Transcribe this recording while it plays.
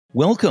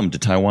Welcome to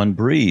Taiwan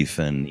Brief,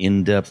 an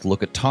in-depth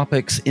look at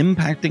topics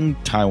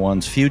impacting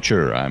Taiwan's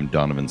future. I'm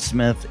Donovan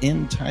Smith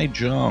in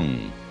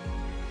Taichung.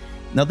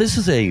 Now, this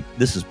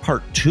is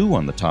part 2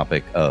 on the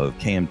topic of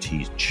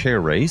KMT's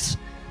chair race.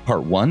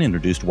 Part 1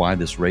 introduced why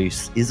this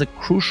race is a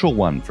crucial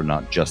one for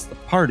not just the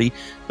party,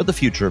 but the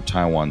future of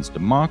Taiwan's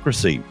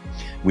democracy.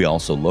 We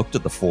also looked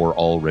at the 4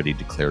 already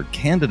declared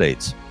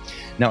candidates.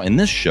 Now, in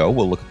this show,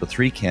 we'll look at the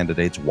 3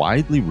 candidates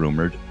widely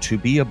rumored to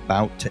be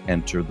about to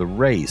enter the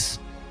race: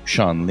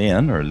 Sean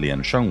Lin, or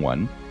Lian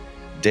Shengwen,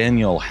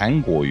 Daniel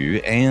Han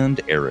Guoyu, and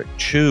Eric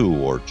Chu,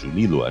 or Zhu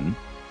Milun.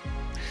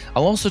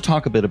 I'll also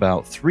talk a bit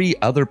about 3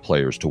 other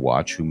players to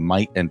watch who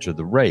might enter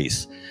the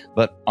race,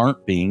 but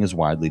aren't being as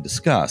widely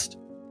discussed,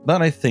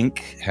 but I think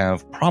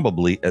have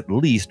probably at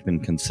least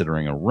been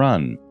considering a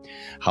run: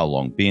 Hao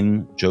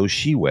Longbin, Zhou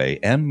Xiwei,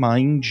 and Ma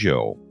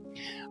Ying-jeou.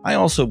 I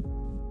also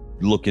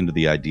look into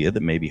the idea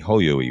that maybe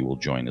Hou Youyi will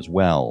join as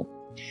well.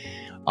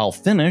 I'll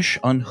finish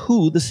on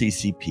who the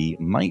CCP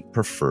might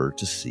prefer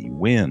to see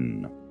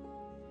win.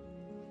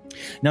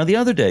 Now, the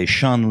other day,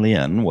 Sean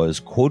Lin was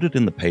quoted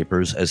in the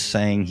papers as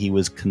saying he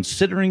was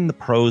considering the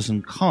pros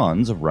and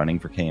cons of running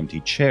for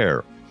KMT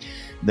chair.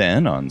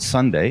 Then, on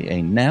Sunday,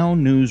 a Now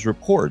News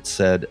report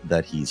said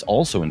that he's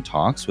also in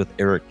talks with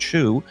Eric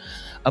Chu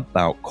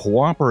about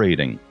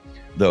cooperating,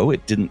 though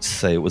it didn't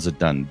say it was a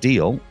done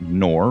deal,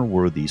 nor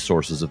were the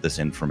sources of this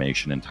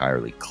information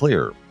entirely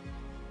clear.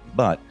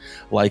 But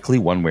likely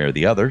one way or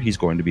the other, he's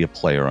going to be a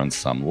player on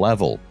some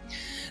level.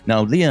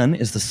 Now, Lian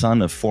is the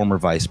son of former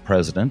vice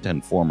president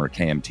and former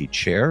KMT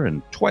chair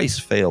and twice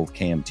failed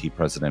KMT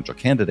presidential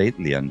candidate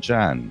Lian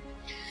Zhan.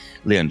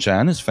 Lian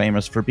Zhan is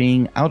famous for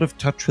being out of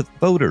touch with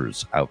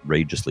voters,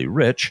 outrageously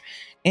rich,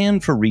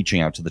 and for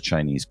reaching out to the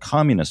Chinese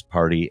Communist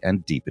Party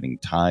and deepening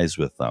ties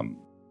with them.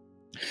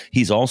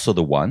 He's also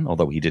the one,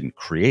 although he didn't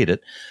create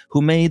it,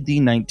 who made the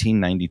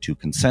 1992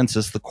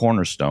 consensus the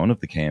cornerstone of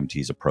the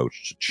KMT's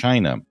approach to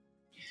China.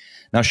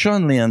 Now,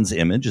 Sean Lian's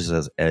image is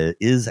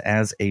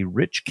as a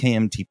rich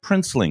KMT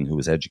princeling who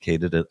was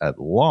educated at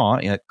law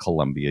at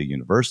Columbia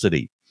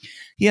University.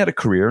 He had a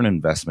career in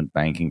investment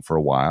banking for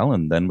a while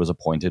and then was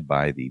appointed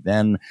by the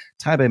then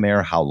Taipei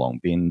Mayor Hao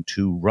Longbin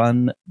to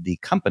run the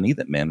company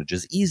that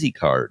manages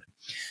EasyCard.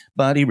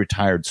 But he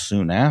retired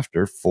soon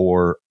after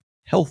for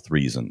health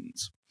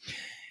reasons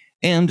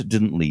and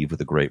didn't leave with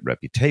a great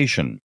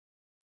reputation.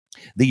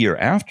 The year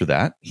after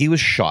that, he was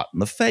shot in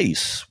the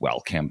face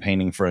while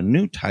campaigning for a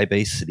new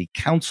Taipei city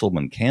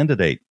councilman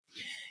candidate.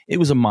 It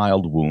was a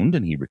mild wound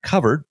and he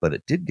recovered, but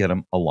it did get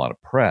him a lot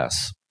of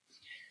press.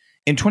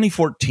 In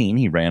 2014,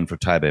 he ran for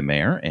Taipei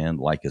mayor and,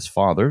 like his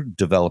father,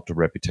 developed a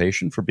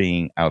reputation for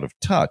being out of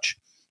touch,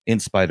 in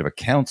spite of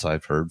accounts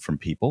I've heard from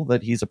people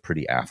that he's a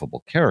pretty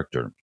affable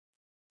character.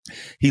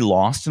 He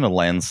lost in a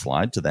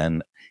landslide to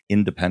then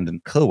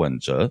independent Ke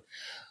Wen-je,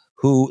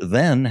 who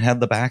then had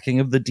the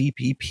backing of the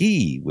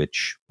DPP,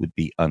 which would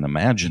be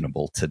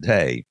unimaginable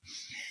today.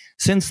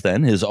 Since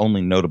then, his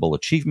only notable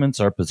achievements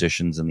are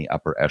positions in the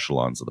upper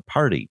echelons of the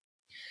party.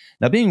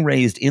 Now, being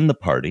raised in the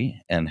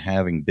party and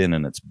having been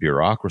in its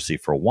bureaucracy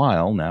for a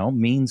while now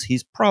means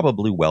he's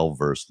probably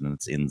well-versed in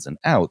its ins and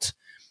outs,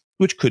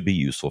 which could be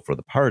useful for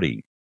the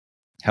party.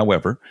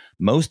 However,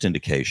 most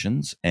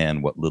indications,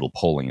 and what little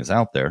polling is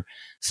out there,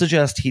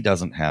 suggest he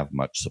doesn't have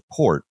much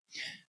support,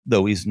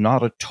 though he's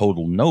not a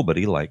total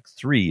nobody like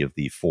 3 of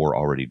the 4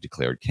 already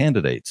declared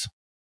candidates.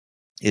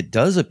 It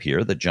does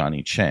appear that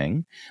Johnny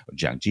Cheng,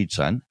 Jiang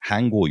Jichan,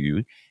 Han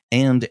Guoyu,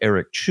 and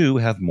Eric Chu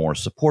have more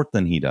support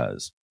than he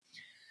does.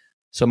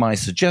 So my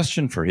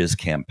suggestion for his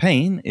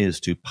campaign is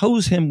to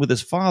pose him with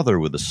his father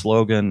with the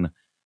slogan,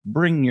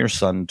 "Bring your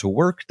son to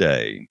work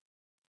day."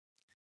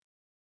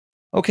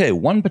 Okay,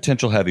 one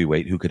potential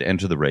heavyweight who could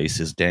enter the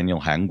race is Daniel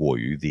Han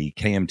Guoyu, the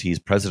KMT's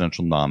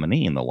presidential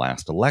nominee in the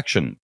last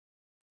election.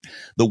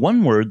 The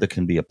one word that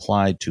can be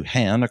applied to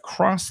Han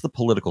across the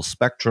political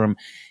spectrum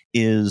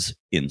is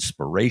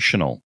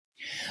inspirational.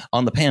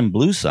 On the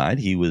pan-blue side,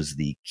 he was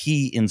the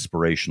key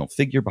inspirational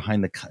figure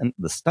behind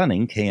the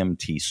stunning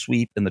KMT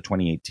sweep in the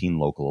 2018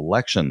 local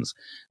elections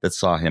that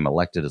saw him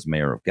elected as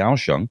mayor of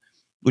Kaohsiung,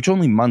 which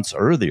only months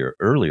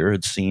earlier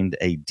had seemed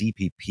a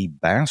DPP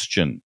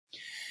bastion.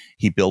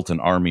 He built an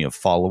army of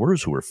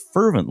followers who were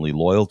fervently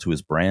loyal to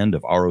his brand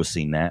of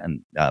ROC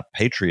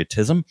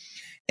patriotism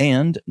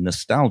and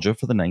nostalgia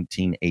for the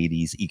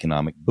 1980s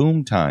economic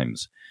boom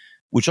times,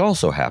 which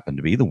also happened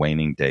to be the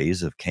waning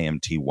days of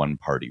KMT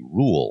one-party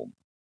rule.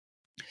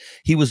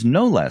 He was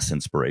no less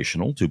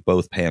inspirational to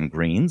both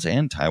Pan-Greens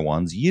and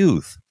Taiwan's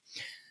youth.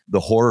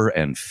 The horror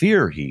and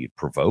fear he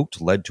provoked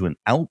led to an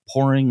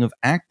outpouring of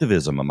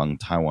activism among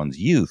Taiwan's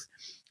youth,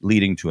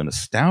 leading to an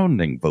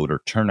astounding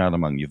voter turnout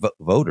among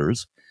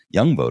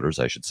young voters,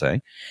 I should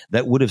say,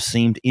 that would have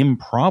seemed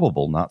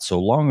improbable not so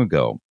long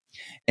ago,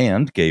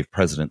 and gave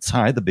President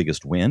Tsai the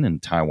biggest win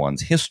in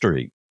Taiwan's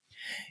history.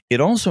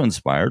 It also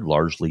inspired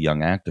largely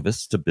young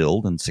activists to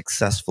build and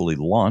successfully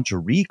launch a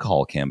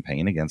recall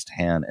campaign against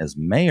Han as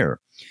mayor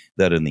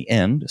that in the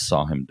end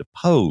saw him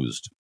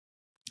deposed.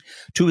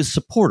 To his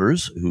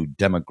supporters, who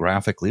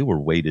demographically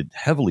were weighted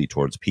heavily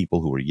towards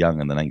people who were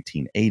young in the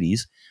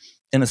 1980s,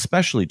 and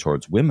especially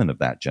towards women of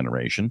that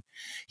generation,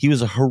 he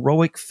was a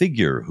heroic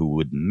figure who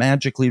would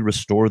magically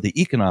restore the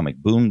economic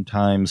boom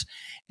times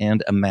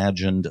and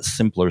imagined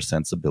simpler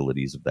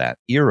sensibilities of that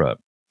era.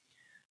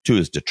 To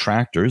his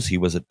detractors, he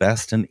was at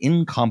best an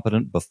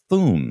incompetent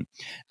buffoon,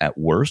 at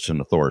worst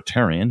an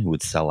authoritarian who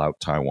would sell out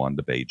Taiwan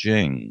to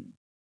Beijing.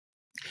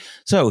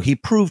 So he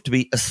proved to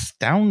be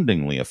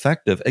astoundingly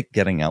effective at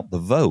getting out the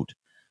vote,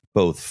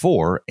 both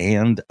for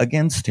and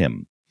against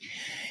him.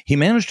 He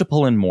managed to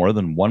pull in more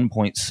than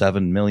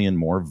 1.7 million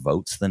more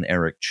votes than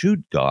Eric Chu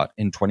got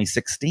in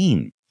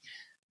 2016.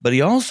 But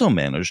he also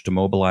managed to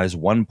mobilize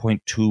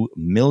 1.2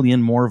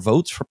 million more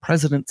votes for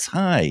President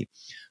Tsai,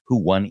 who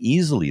won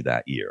easily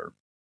that year.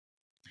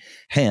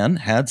 Han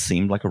had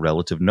seemed like a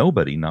relative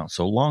nobody not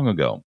so long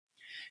ago.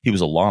 He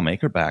was a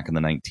lawmaker back in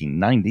the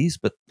 1990s,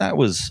 but that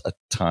was a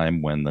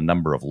time when the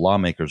number of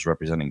lawmakers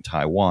representing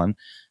Taiwan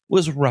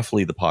was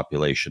roughly the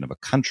population of a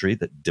country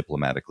that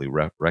diplomatically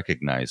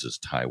recognizes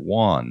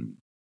Taiwan.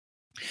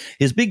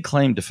 His big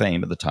claim to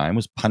fame at the time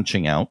was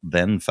punching out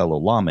then fellow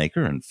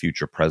lawmaker and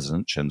future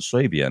President Chen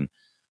Shui-bian,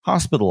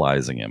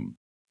 hospitalizing him.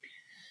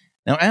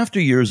 Now, after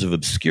years of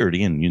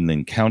obscurity in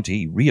Yunlin County,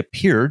 he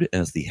reappeared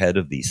as the head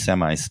of the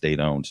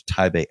semi-state-owned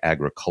Taipei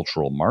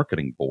Agricultural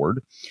Marketing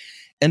Board,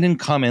 and in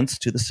comments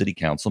to the city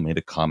council made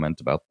a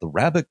comment about the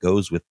rabbit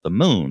goes with the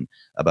moon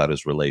about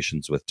his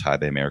relations with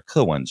Taipei Mayor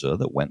Ke Wen-je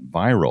that went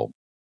viral.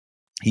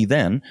 He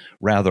then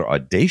rather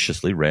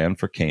audaciously ran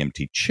for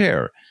KMT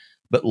chair,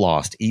 but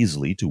lost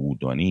easily to Wu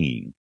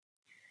Duanyi.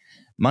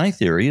 My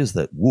theory is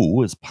that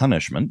Wu, as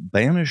punishment,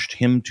 banished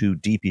him to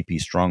DPP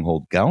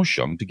stronghold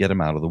Kaohsiung to get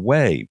him out of the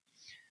way.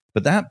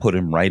 But that put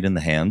him right in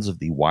the hands of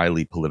the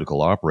wily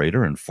political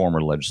operator and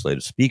former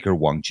legislative speaker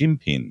Wang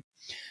Jinping,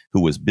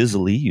 who was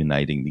busily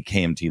uniting the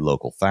KMT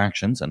local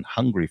factions and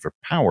hungry for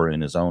power in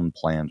his own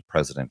planned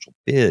presidential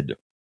bid.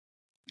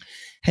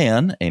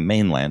 Han, a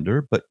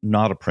mainlander but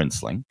not a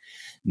princeling,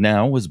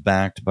 now was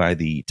backed by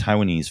the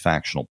Taiwanese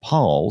factional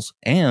Pals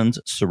and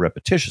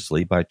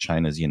surreptitiously by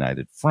China's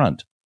United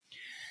Front.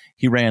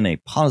 He ran a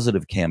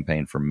positive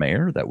campaign for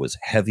mayor that was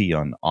heavy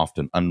on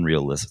often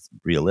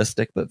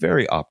unrealistic but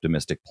very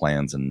optimistic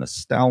plans and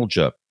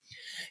nostalgia.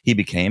 He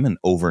became an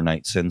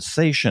overnight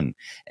sensation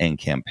and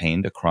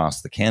campaigned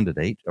across the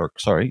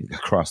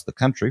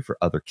country for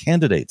other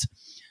candidates,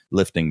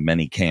 lifting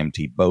many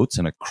KMT votes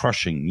in a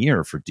crushing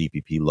year for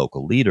DPP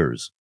local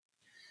leaders.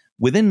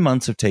 Within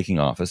months of taking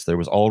office, there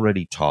was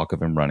already talk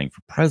of him running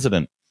for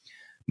president,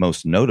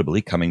 most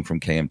notably coming from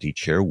KMT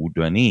chair Wu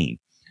Duanyi,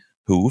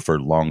 who, for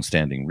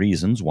long-standing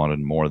reasons, wanted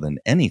more than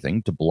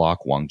anything to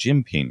block Wang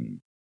Jinping.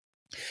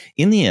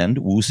 In the end,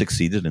 Wu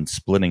succeeded in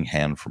splitting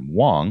Han from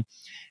Wang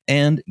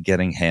and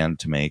getting Han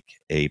to make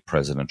a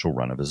presidential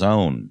run of his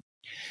own.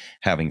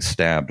 Having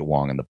stabbed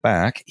Wang in the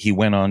back, he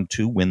went on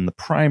to win the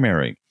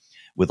primary,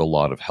 with a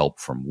lot of help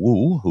from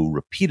Wu, who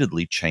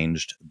repeatedly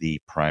changed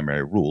the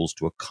primary rules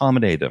to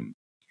accommodate him.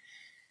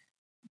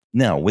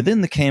 Now,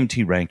 within the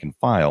KMT rank and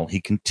file,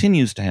 he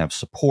continues to have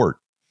support.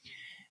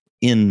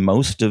 In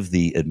most of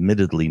the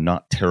admittedly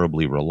not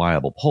terribly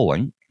reliable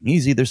polling,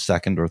 he's either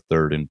second or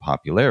third in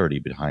popularity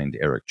behind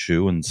Eric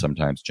Chu and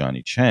sometimes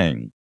Johnny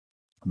Chang,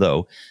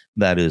 though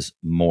that is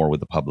more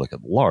with the public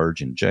at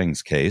large in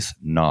Zheng's case,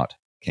 not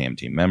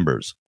KMT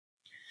members.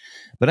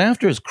 But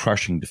after his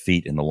crushing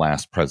defeat in the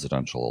last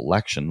presidential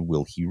election,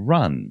 will he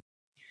run?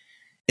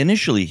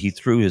 Initially, he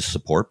threw his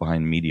support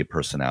behind media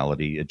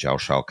personality Zhao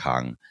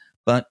Shaokang,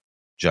 but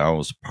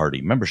Zhao's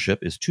party membership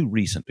is too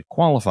recent to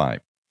qualify.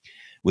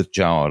 With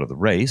Zhao out of the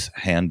race,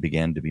 Han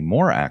began to be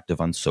more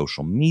active on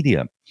social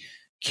media,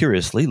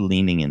 curiously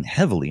leaning in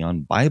heavily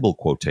on Bible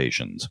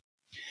quotations.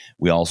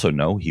 We also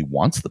know he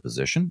wants the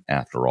position.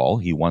 After all,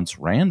 he once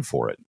ran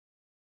for it.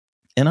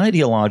 And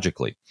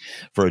ideologically,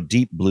 for a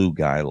deep blue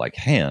guy like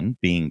Han,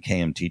 being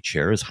KMT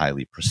chair is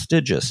highly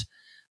prestigious,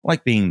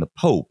 like being the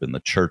Pope in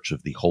the Church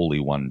of the Holy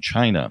One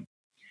China.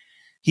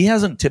 He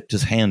hasn't tipped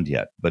his hand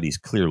yet, but he's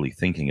clearly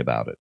thinking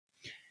about it.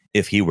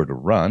 If he were to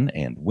run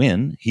and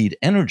win, he'd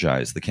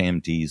energize the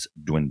KMT's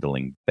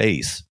dwindling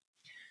base.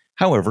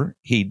 However,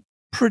 he'd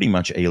pretty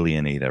much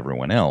alienate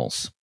everyone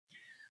else.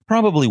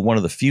 Probably one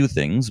of the few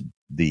things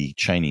the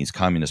Chinese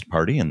Communist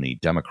Party and the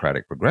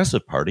Democratic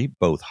Progressive Party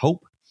both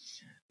hope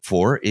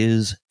for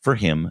is for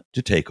him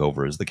to take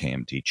over as the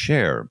KMT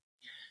chair.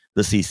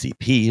 The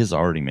CCP has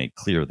already made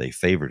clear they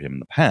favored him in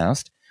the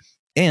past,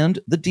 and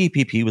the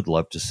DPP would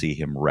love to see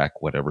him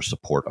wreck whatever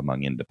support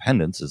among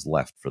independents is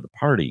left for the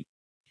party.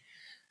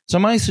 So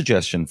my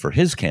suggestion for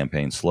his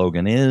campaign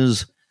slogan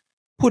is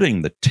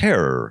putting the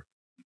terror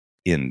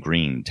in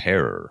green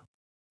terror.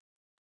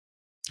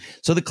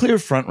 So the clear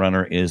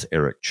frontrunner is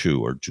Eric Chu,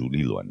 or Zhu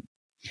Liluan.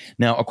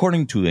 Now,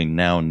 according to a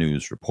Now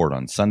News report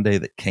on Sunday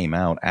that came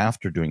out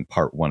after doing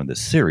part one of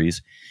this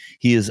series,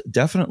 he is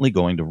definitely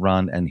going to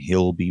run, and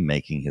he'll be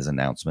making his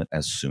announcement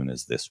as soon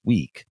as this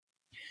week.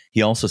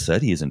 He also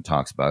said he is in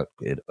talks about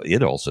it.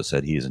 It also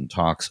said he is in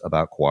talks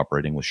about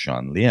cooperating with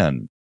Sean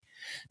Lian.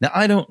 Now,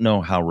 I don't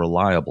know how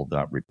reliable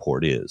that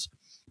report is,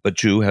 but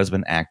Zhu has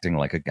been acting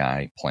like a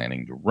guy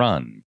planning to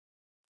run.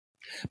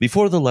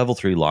 Before the Level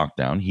 3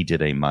 lockdown, he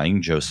did a Ma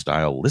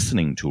Ying-jeou-style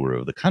listening tour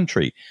of the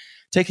country,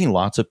 taking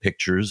lots of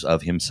pictures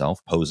of himself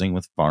posing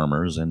with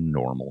farmers and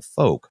normal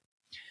folk.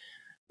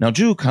 Now,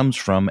 Zhu comes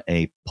from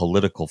a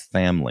political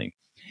family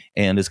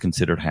and is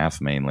considered half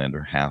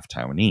mainlander, half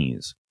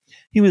Taiwanese.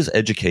 He was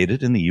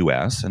educated in the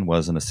U.S. and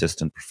was an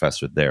assistant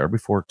professor there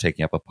before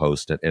taking up a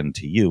post at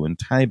NTU in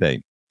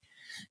Taipei.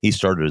 He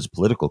started his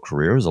political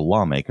career as a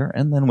lawmaker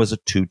and then was a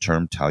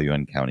 2-term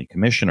Taoyuan County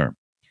commissioner.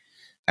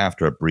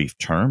 After a brief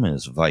term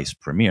as vice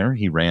premier,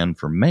 he ran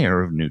for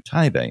mayor of New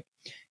Taipei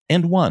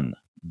and won,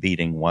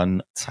 beating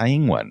one Tsai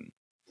Ing-wen.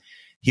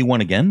 He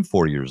won again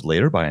 4 years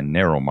later by a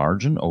narrow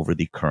margin over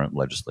the current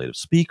legislative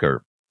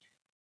speaker.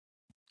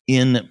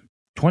 In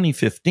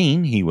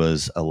 2015, he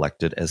was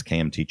elected as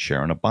KMT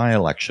chair in a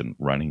by-election,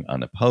 running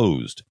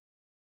unopposed.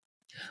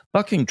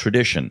 Bucking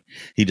tradition,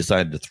 he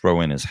decided to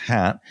throw in his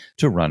hat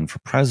to run for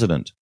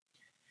president.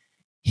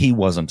 He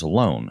wasn't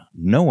alone.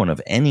 No one of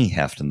any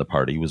heft in the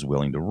party was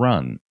willing to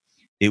run.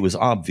 It was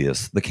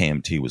obvious the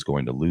KMT was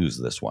going to lose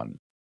this one.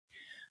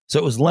 So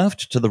it was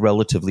left to the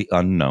relatively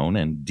unknown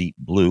and deep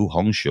blue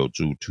Hong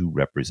Xiuzhu to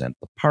represent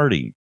the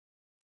party.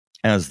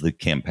 As the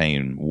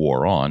campaign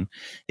wore on,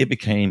 it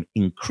became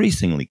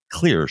increasingly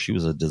clear she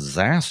was a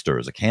disaster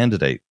as a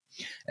candidate,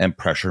 and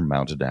pressure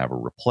mounted to have her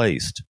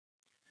replaced.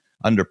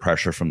 Under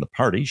pressure from the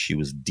party, she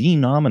was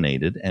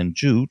denominated and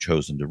Zhu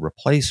chosen to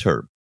replace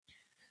her.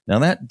 Now,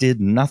 that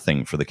did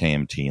nothing for the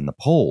KMT in the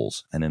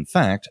polls, and in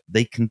fact,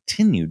 they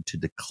continued to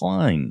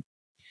decline.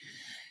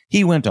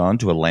 He went on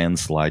to a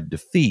landslide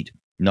defeat,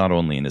 not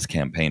only in his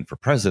campaign for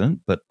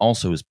president, but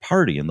also his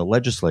party in the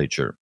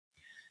legislature.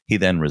 He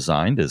then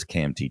resigned as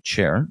KMT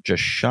chair,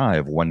 just shy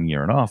of 1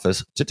 year in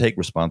office, to take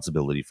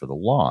responsibility for the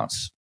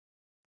loss.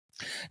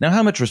 Now,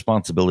 how much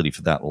responsibility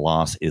for that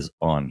loss is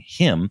on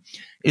him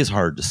is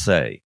hard to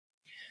say.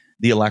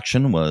 The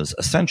election was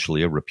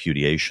essentially a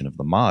repudiation of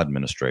the Ma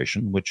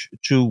administration, which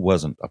Zhu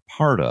wasn't a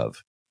part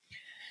of.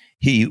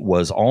 He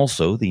was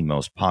also the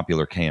most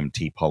popular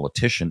KMT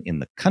politician in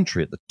the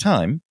country at the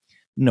time.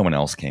 No one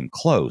else came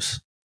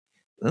close.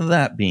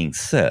 That being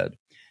said,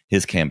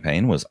 his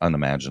campaign was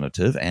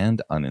unimaginative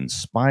and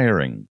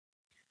uninspiring.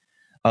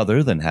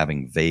 Other than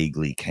having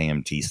vaguely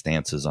KMT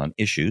stances on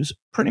issues,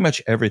 pretty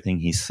much everything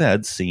he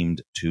said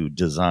seemed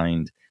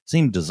designed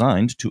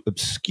to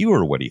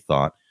obscure what he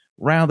thought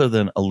rather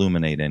than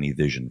illuminate any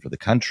vision for the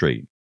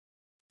country.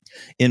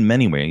 In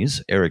many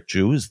ways, Eric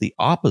Zhu is the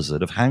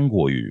opposite of Han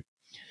Kuo-yu.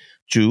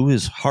 Zhu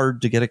is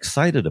hard to get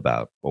excited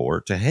about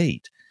or to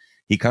hate.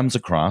 He comes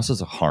across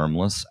as a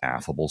harmless,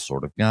 affable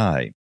sort of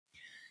guy.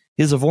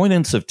 His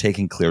avoidance of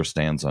taking clear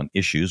stands on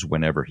issues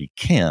whenever he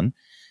can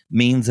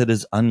means it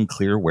is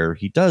unclear where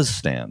he does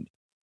stand,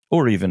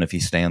 or even if he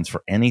stands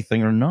for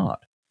anything or not.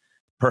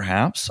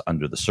 Perhaps,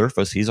 under the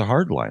surface, he's a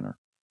hardliner,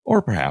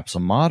 or perhaps a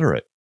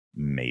moderate,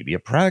 maybe a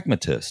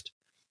pragmatist,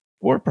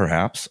 or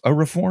perhaps a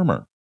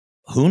reformer.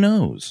 Who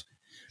knows?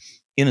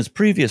 In his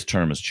previous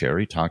term as chair,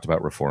 he talked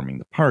about reforming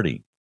the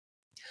party.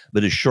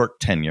 But his short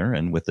tenure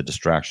and with the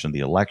distraction of the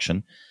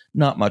election,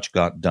 not much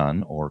got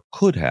done or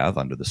could have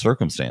under the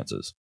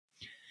circumstances.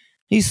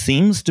 He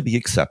seems to be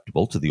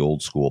acceptable to the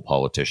old-school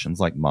politicians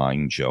like Ma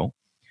Ying-jeou,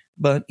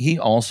 but he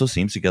also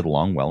seems to get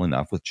along well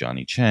enough with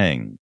Johnny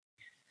Chiang.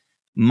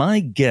 My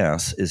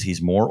guess is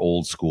he's more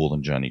old-school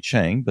than Johnny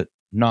Chiang, but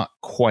not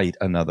quite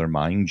another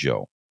Ma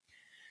Ying-jeou.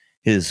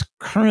 His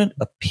current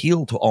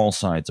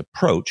appeal-to-all-sides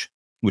approach,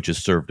 which has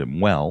served him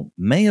well,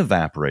 may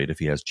evaporate if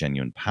he has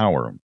genuine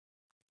power,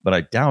 but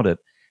I doubt it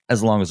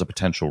as long as a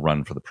potential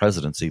run for the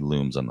presidency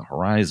looms on the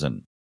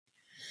horizon.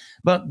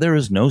 But there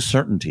is no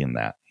certainty in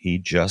that.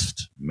 He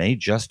may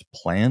just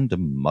plan to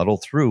muddle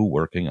through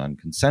working on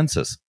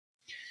consensus.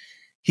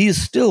 He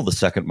is still the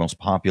second most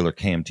popular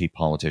KMT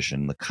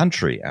politician in the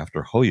country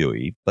after Hou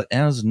Yu-ih, but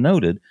as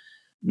noted,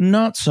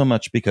 not so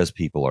much because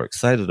people are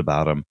excited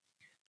about him,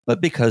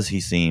 but because he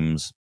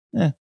seems,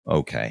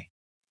 okay.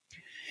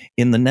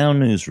 In the Now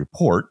News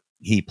report,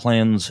 he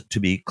plans to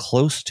be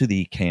close to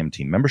the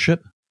KMT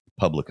membership,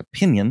 public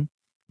opinion,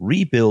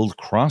 rebuild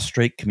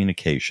cross-strait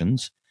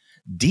communications,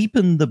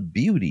 deepen the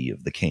beauty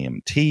of the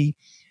KMT,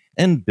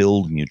 and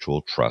build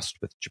mutual trust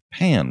with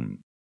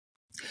Japan.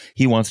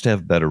 He wants to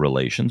have better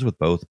relations with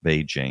both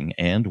Beijing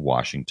and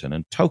Washington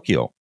and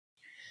Tokyo.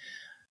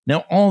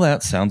 Now, all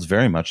that sounds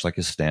very much like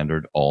a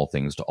standard all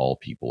things to all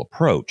people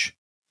approach.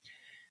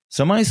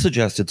 So my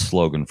suggested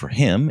slogan for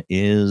him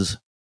is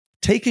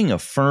taking a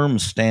firm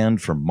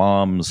stand for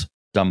moms,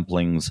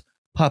 dumplings,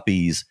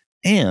 puppies,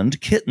 and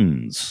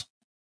kittens.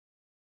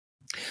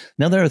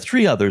 Now, there are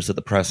three others that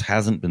the press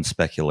hasn't been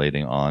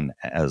speculating on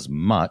as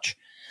much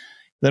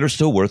that are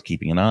still worth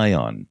keeping an eye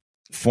on.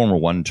 Former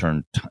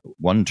one-term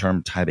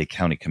Taipei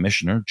County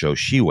Commissioner Zhou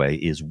Shiwei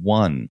is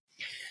one.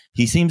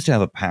 He seems to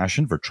have a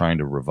passion for trying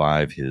to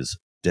revive his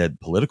dead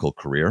political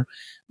career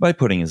by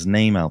putting his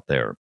name out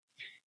there.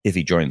 If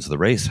he joins the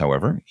race,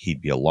 however,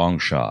 he'd be a long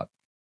shot.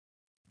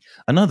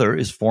 Another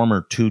is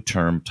former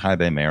two-term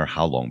Taipei Mayor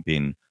Hao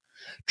Longbin.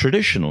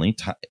 Traditionally,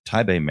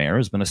 Taipei Mayor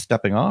has been a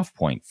stepping-off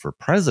point for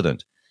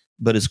president,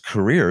 but his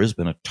career has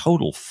been a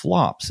total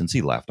flop since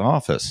he left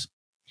office.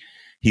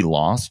 He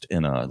lost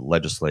in a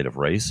legislative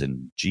race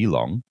in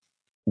Geelong,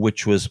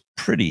 which was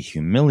pretty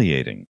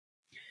humiliating.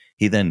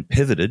 He then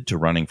pivoted to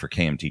running for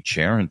KMT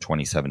chair in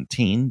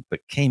 2017,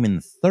 but came in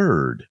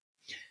third.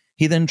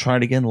 He then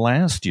tried again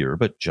last year,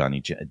 but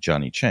Johnny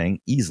Chang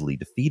easily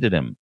defeated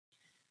him.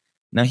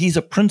 Now, he's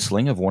a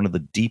princeling of one of the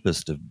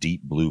deepest of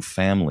deep blue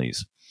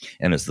families,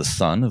 and is the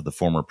son of the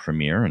former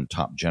premier and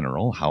top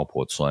general Hao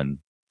Po-chun.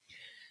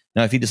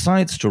 Now, if he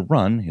decides to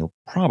run, he'll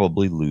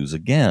probably lose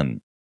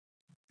again.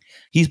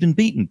 He's been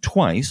beaten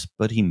twice,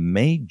 but he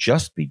may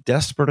just be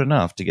desperate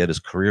enough to get his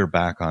career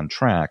back on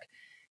track.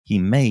 He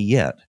may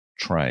yet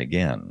try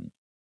again.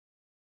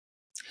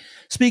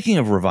 Speaking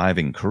of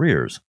reviving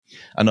careers,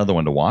 another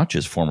one to watch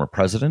is former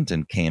president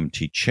and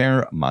KMT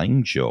chair Ma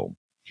Ying-jeou.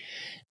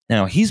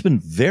 Now, he's been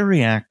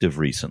very active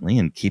recently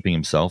in keeping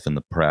himself in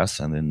the press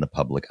and in the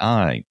public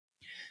eye.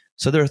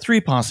 So there are three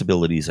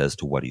possibilities as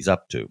to what he's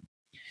up to.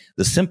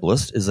 The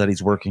simplest is that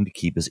he's working to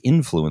keep his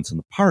influence in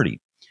the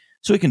party,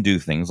 so he can do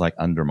things like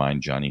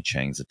undermine Johnny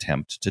Chang's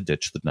attempt to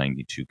ditch the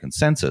 92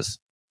 consensus.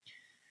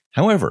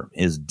 However,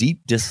 his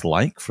deep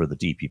dislike for the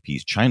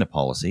DPP's China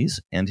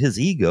policies and his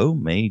ego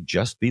may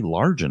just be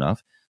large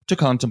enough to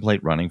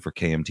contemplate running for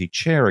KMT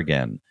chair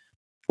again,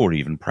 or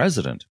even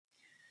president.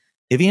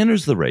 If he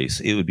enters the race,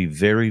 it would be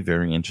very,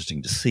 very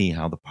interesting to see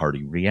how the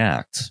party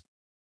reacts.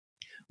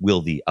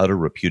 Will the utter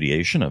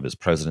repudiation of his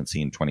presidency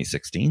in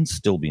 2016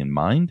 still be in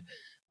mind,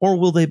 or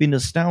will they be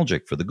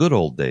nostalgic for the good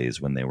old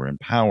days when they were in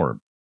power?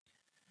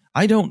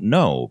 I don't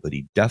know, but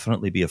he'd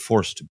definitely be a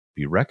force to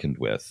be reckoned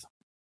with.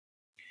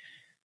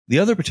 The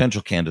other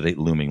potential candidate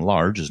looming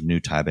large is new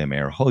Taipei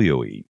Mayor Hou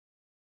You-yi.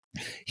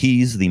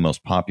 He's the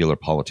most popular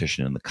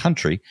politician in the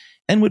country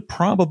and would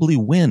probably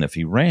win if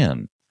he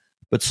ran.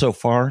 But so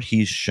far,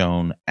 he's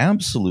shown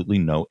absolutely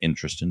no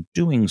interest in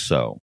doing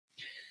so.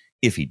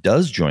 If he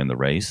does join the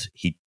race,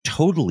 he'd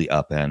totally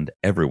upend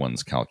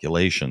everyone's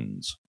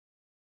calculations.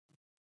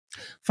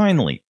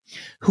 Finally,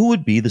 who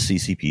would be the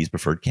CCP's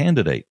preferred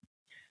candidate?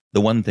 The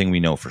one thing we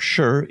know for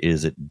sure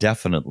is it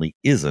definitely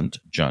isn't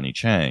Johnny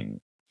Chang.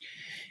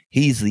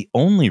 He's the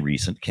only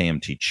recent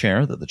KMT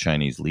chair that the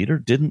Chinese leader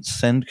didn't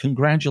send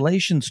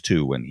congratulations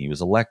to when he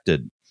was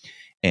elected.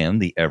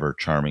 And the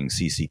ever-charming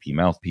CCP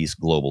mouthpiece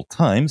Global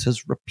Times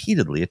has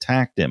repeatedly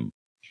attacked him.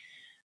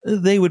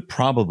 They would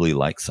probably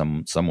like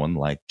someone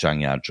like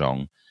Zhang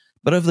Yazhong,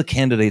 but of the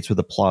candidates with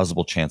a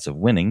plausible chance of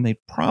winning, they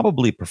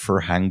probably prefer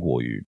Han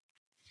Kuo-yu.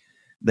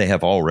 They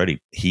have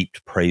already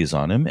heaped praise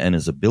on him, and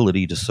his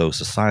ability to sow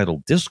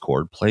societal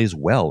discord plays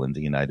well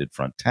into United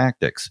Front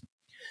tactics.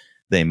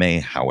 They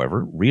may,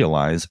 however,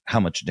 realize how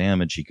much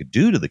damage he could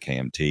do to the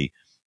KMT,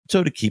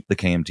 so to keep the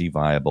KMT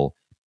viable,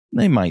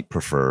 they might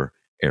prefer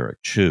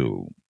Eric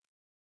Chu.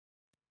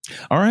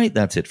 All right,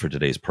 that's it for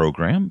today's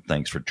program.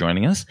 Thanks for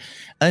joining us.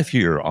 If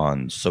you're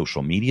on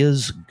social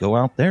medias, go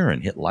out there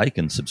and hit like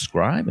and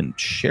subscribe and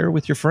share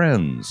with your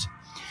friends.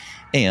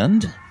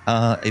 And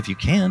if you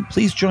can,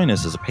 please join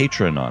us as a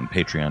patron on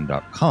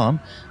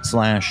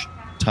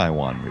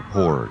patreon.com/Taiwan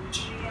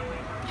Report.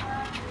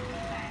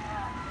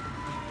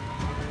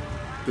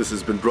 This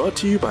has been brought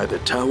to you by the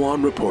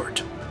Taiwan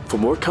Report. For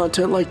more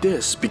content like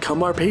this,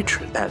 become our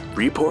patron at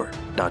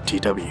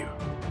report.tw.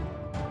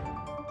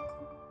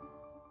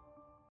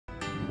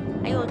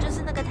 还有就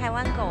是那个台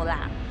湾狗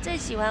啦，最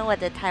喜欢我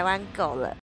的台湾狗了。